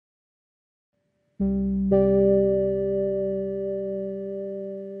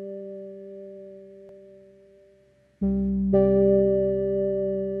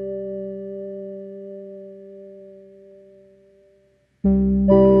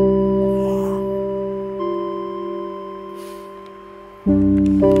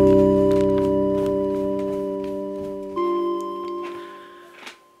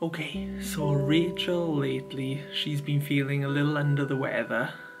she's been feeling a little under the weather.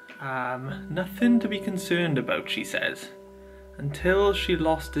 Nothing to be concerned about, she says, until she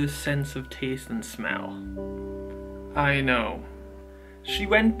lost her sense of taste and smell. I know. She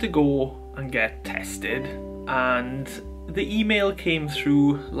went to go and get tested, and the email came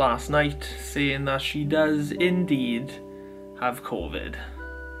through last night saying that she does indeed have COVID.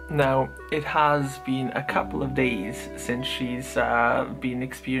 Now, it has been a couple of days since she's been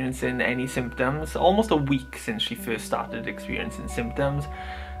experiencing any symptoms, almost a week since she first started experiencing symptoms,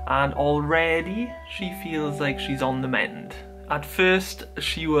 and already she feels like she's on the mend. At first,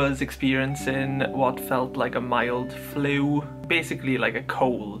 she was experiencing what felt like a mild flu, basically like a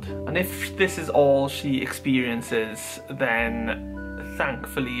cold. And if this is all she experiences, then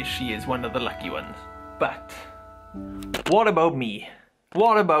thankfully she is one of the lucky ones. But what about me?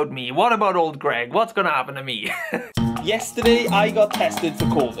 What about me? What about old Greg? What's gonna happen to me? Yesterday I got tested for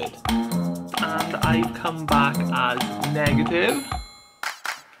COVID and I've come back as negative.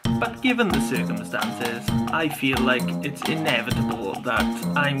 But given the circumstances, I feel like it's inevitable that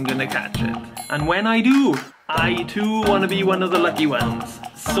I'm gonna catch it. And when I do, I too want to be one of the lucky ones.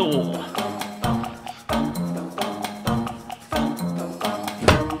 So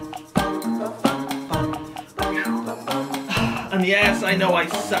and yes, I know I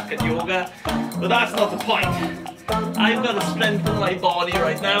suck at yoga, but that's not the point. I've got to strengthen my body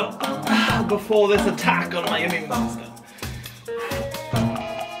right now before this attack on my immune system.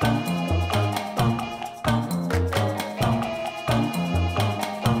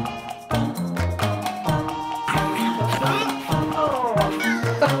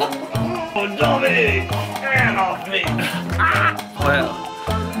 Oh, Johnny! Get off me!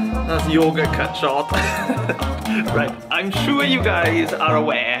 Well, that's yoga cut short. Right, I'm sure you guys are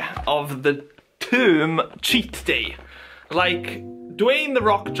aware of the term cheat day. Like, Dwayne "The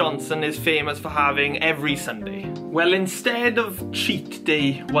Rock" Johnson is famous for having every Sunday. Well, instead of cheat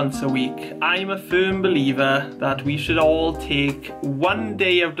day once a week, I'm a firm believer that we should all take one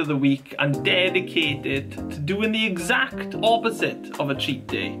day out of the week and dedicate it to doing the exact opposite of a cheat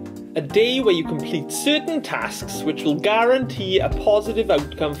day. A day where you complete certain tasks which will guarantee a positive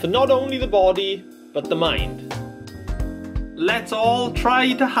outcome for not only the body, but the mind. Let's all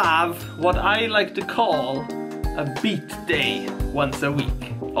try to have what I like to call a beat day once a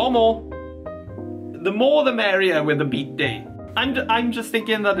week, or more. The more the merrier with a beat day. I'm just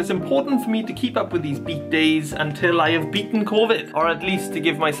thinking that it's important for me to keep up with these beat days until I have beaten COVID, or at least to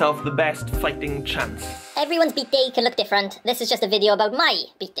give myself the best fighting chance. Everyone's beat day can look different. This is just a video about my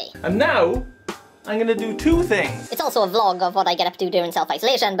beat day. And now, I'm gonna do two things. It's also a vlog of what I get up to during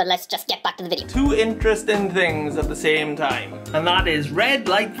self-isolation, but let's just get back to the video. Two interesting things at the same time. And that is red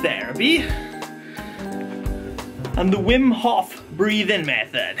light therapy and the Wim Hof breathing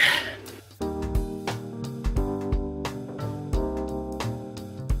method.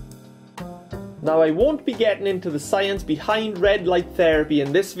 Now, I won't be getting into the science behind red light therapy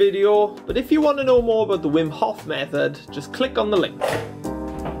in this video, but if you want to know more about the Wim Hof method, just click on the link.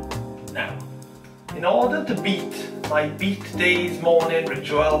 Now, in order to beat my beat day's morning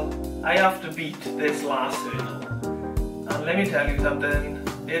ritual, I have to beat this last hurdle. And let me tell you something,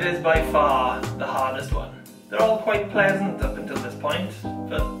 it is by far the hardest one. They're all quite pleasant up until this point,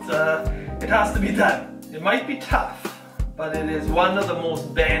 but it has to be done. It might be tough, but it is one of the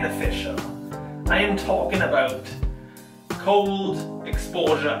most beneficial. I am talking about cold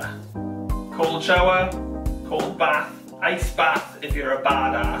exposure. Cold shower, cold bath, ice bath if you're a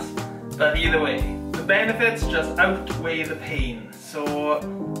badass. But either way, the benefits just outweigh the pain. So,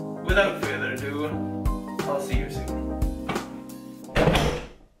 without further ado, I'll see you soon.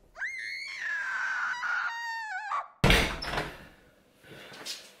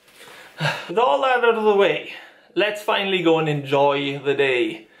 With all that out of the way, let's finally go and enjoy the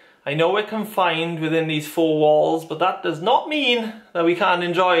day. I know we're confined within these four walls, but that does not mean that we can't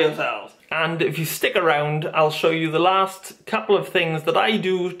enjoy ourselves. And if you stick around, I'll show you the last couple of things that I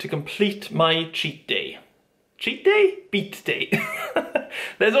do to complete my cheat day. Cheat day? Beat day.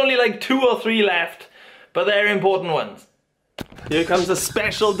 There's only like 2 or 3 left, but they're important ones. Here comes a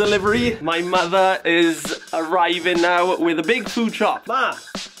special delivery. My mother is arriving now with a big food shop. Ma,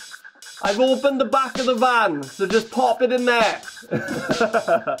 I've opened the back of the van, so just pop it in there.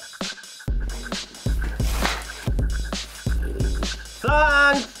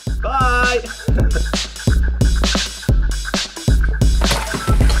 Thanks, bye.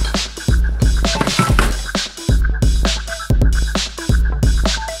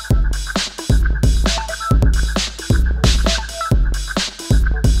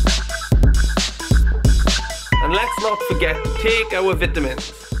 And let's not forget to take our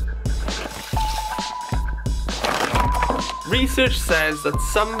vitamins. research says that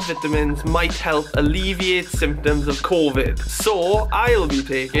some vitamins might help alleviate symptoms of COVID. So I'll be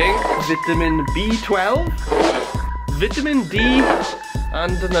taking vitamin B12, vitamin D,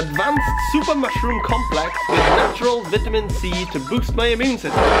 and an advanced super mushroom complex with natural vitamin C to boost my immune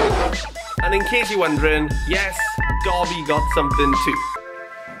system. And in case you're wondering, yes, Dobby got something too.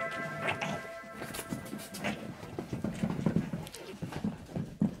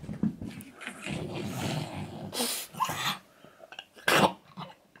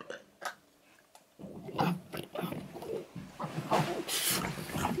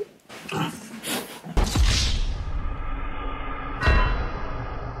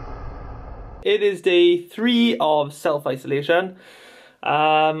 It is day 3 of self-isolation.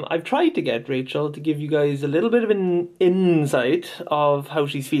 I've tried to get Rachel to give you guys a little bit of an insight of how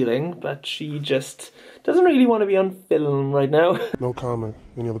she's feeling, but she just doesn't really want to be on film right now. No comment.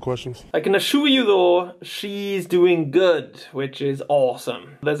 Any other questions? I can assure you though, she's doing good, which is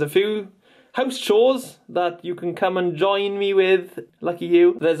awesome. There's a few house chores that you can come and join me with, lucky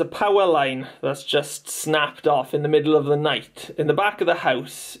you. There's a power line that's just snapped off in the middle of the night in the back of the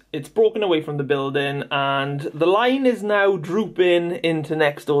house. It's broken away from the building and the line is now drooping into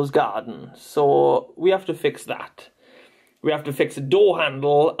next door's garden. So we have to fix that. We have to fix a door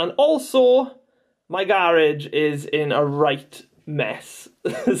handle, and also my garage is in a right mess.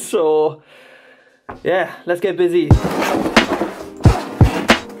 So yeah, let's get busy.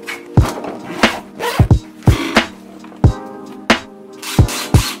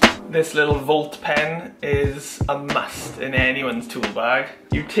 This little Volt pen is a must in anyone's tool bag.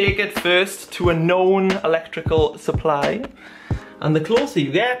 You take it first to a known electrical supply, and the closer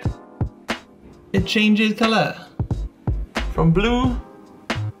you get, it changes colour from blue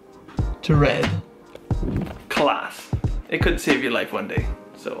to red. Class. It could save your life one day,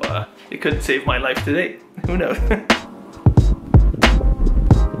 so it could save my life today. Who knows?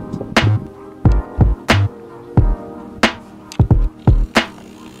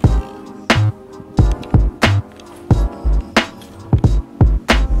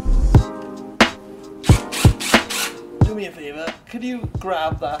 Could you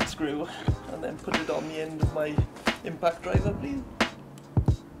grab that screw and then put it on the end of my impact driver, please?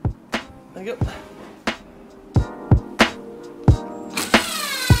 There you go.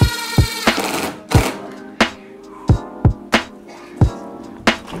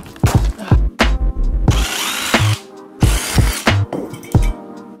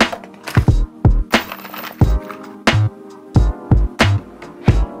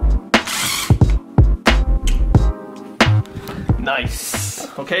 Nice.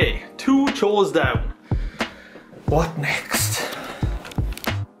 Okay, 2 chores down. What next?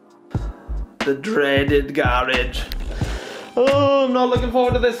 The dreaded garage. Oh, I'm not looking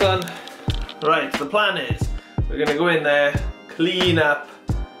forward to this one. Right, the plan is we're gonna go in there, clean up.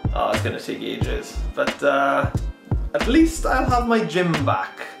 Oh, it's gonna take ages. But at least I'll have my gym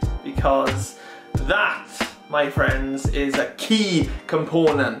back, because that, my friends, is a key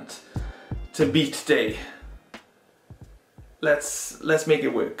component to beat day. Let's make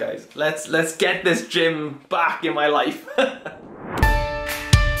it work, guys. Let's get this gym back in my life.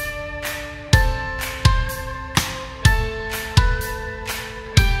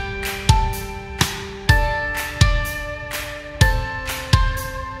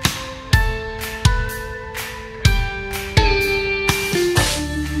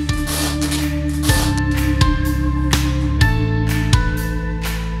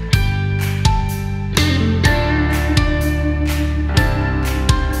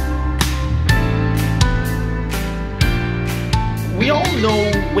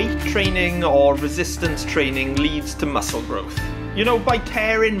 Weight training or resistance training leads to muscle growth. You know, by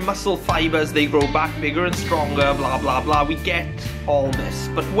tearing muscle fibers, they grow back bigger and stronger, blah blah blah. We get all this.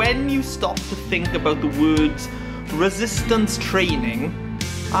 But when you stop to think about the words resistance training,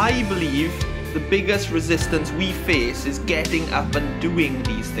 I believe the biggest resistance we face is getting up and doing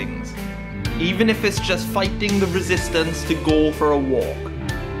these things. Even if it's just fighting the resistance to go for a walk.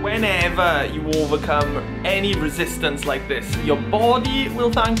 Whenever you overcome any resistance like this, your body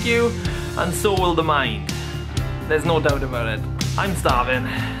will thank you, and so will the mind. There's no doubt about it. I'm starving.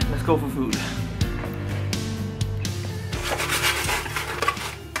 Let's go for food.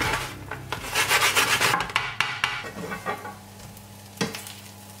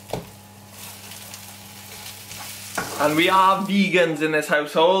 And we are vegans in this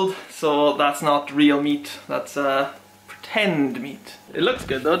household, so that's not real meat. That's pretend meat. It looks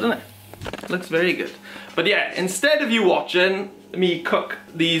good though, doesn't it? It looks very good. But yeah, instead of you watching me cook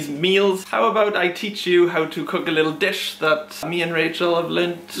these meals, how about I teach you how to cook a little dish that me and Rachel have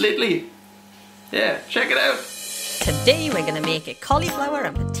learnt lately? Yeah, check it out. Today we're going to make a cauliflower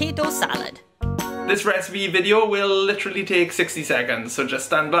and potato salad. This recipe video will literally take 60 seconds, so just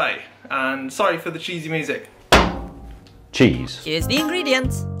stand by. And sorry for the cheesy music. Cheese. Here's the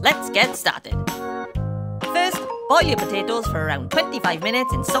ingredients. Let's get started. First, boil your potatoes for around 25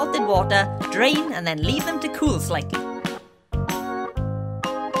 minutes in salted water, drain and then leave them to cool slightly.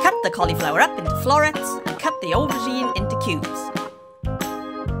 Cut the cauliflower up into florets and cut the aubergine into cubes.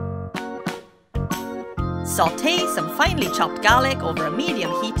 Sauté some finely chopped garlic over a medium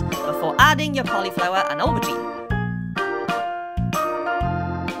heat before adding your cauliflower and aubergine.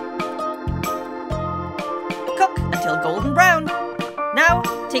 Cook until golden brown. Now,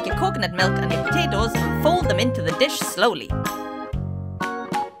 take your coconut milk and your potatoes and fold them into the dish slowly.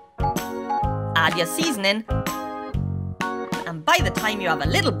 Add your seasoning, and by the time you have a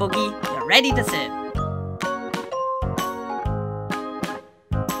little boogie, you're ready to serve.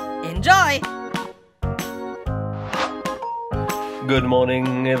 Enjoy! Good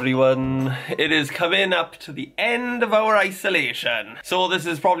morning, everyone. It is coming up to the end of our isolation. So this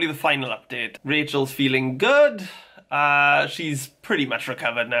is probably the final update. Rachel's feeling good. She's pretty much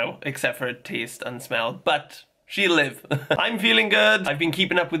recovered now, except for taste and smell, but she'll live. I'm feeling good. I've been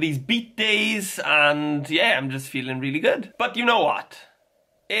keeping up with these beat days, and yeah, I'm just feeling really good. But you know what?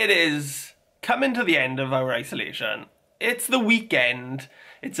 It is coming to the end of our isolation. It's the weekend.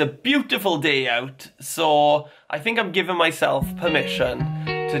 It's a beautiful day out, so I think I'm giving myself permission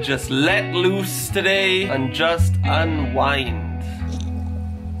to just let loose today and just unwind.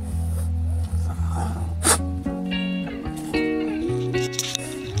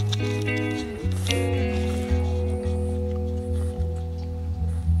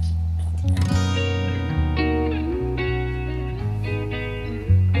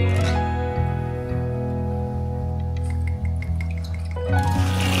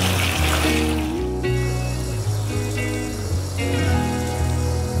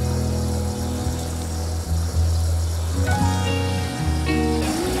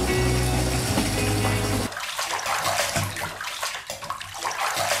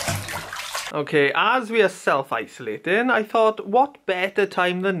 Okay, as we are self-isolating, I thought what better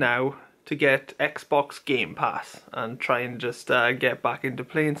time than now to get Xbox Game Pass and try and just get back into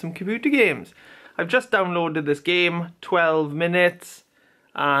playing some computer games. I've just downloaded this game, 12 minutes,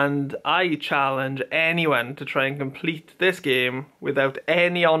 and I challenge anyone to try and complete this game without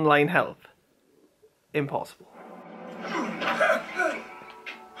any online help. Impossible.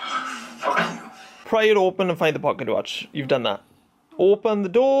 Pry it open and find the pocket watch. You've done that. Open the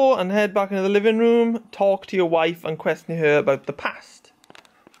door and head back into the living room. Talk to your wife and question her about the past.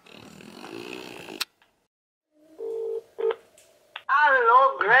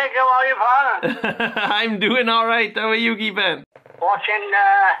 Hello, Greg. How are you, father? I'm doing alright. How are you keeping? Watching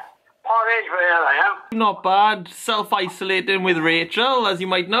Porridge Vale, I am. Not bad. Self-isolating with Rachel, as you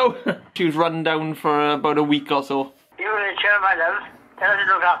might know. She was run down for about a week or so. You, Rachel, my love. Tell her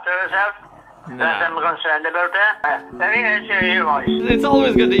to look after herself. Nah. That's what I'm concerned about her. Let me hear your voice. It's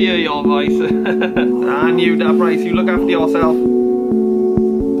always good to hear your voice. And you, Da Bryce, you look after yourself.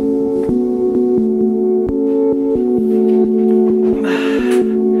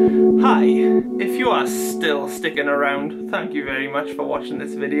 Hi, if you are still sticking around, thank you very much for watching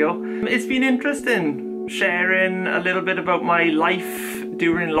this video. It's been interesting sharing a little bit about my life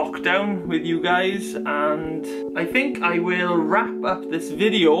during lockdown with you guys, and I think I will wrap up this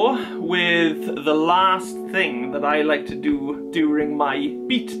video with the last thing that I like to do during my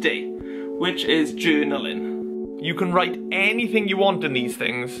beat day, which is journaling. You can write anything you want in these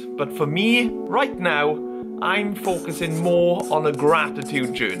things, but for me, right now, I'm focusing more on a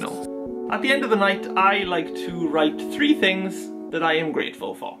gratitude journal. At the end of the night, I like to write 3 things that I am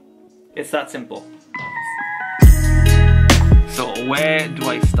grateful for. It's that simple. So where do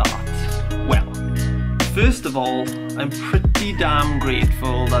I start? Well, first of all, I'm pretty damn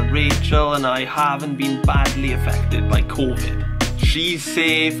grateful that Rachel and I haven't been badly affected by COVID. She's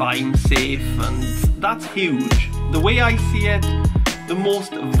safe, I'm safe, and that's huge. The way I see it, the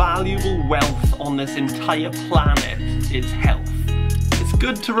most valuable wealth on this entire planet is health. It's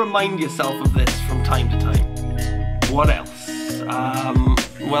good to remind yourself of this from time to time. What else?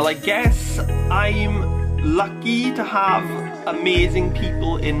 Well, I guess I'm lucky to have amazing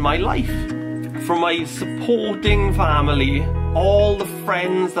people in my life. From my supporting family, all the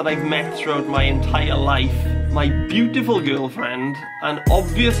friends that I've met throughout my entire life, my beautiful girlfriend, and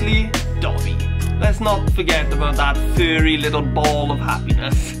obviously Dobby. Let's not forget about that furry little ball of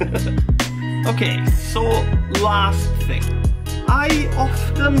happiness. Okay, so last thing. I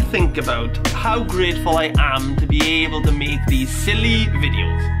often think about how grateful I am to be able to make these silly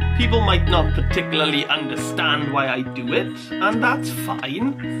videos. People might not particularly understand why I do it, and that's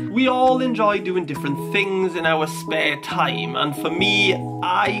fine. We all enjoy doing different things in our spare time, and for me,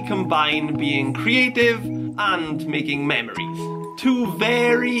 I combine being creative and making memories. Two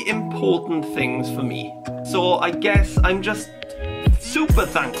very important things for me. So I guess I'm just super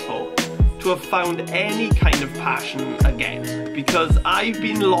thankful to have found any kind of passion again, because I've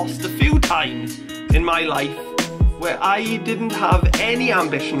been lost a few times in my life where I didn't have any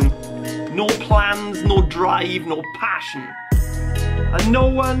ambition, no plans, no drive, no passion. And no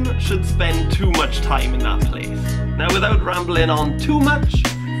one should spend too much time in that place. Now, without rambling on too much,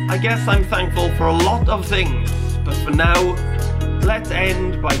 I guess I'm thankful for a lot of things, but for now, let's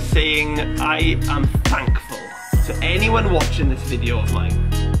end by saying I am thankful to anyone watching this video of mine.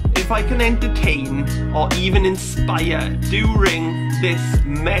 If I can entertain or even inspire during this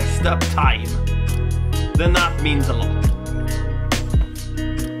messed up time, then that means a lot.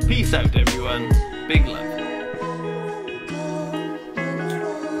 Peace out, everyone. Big love.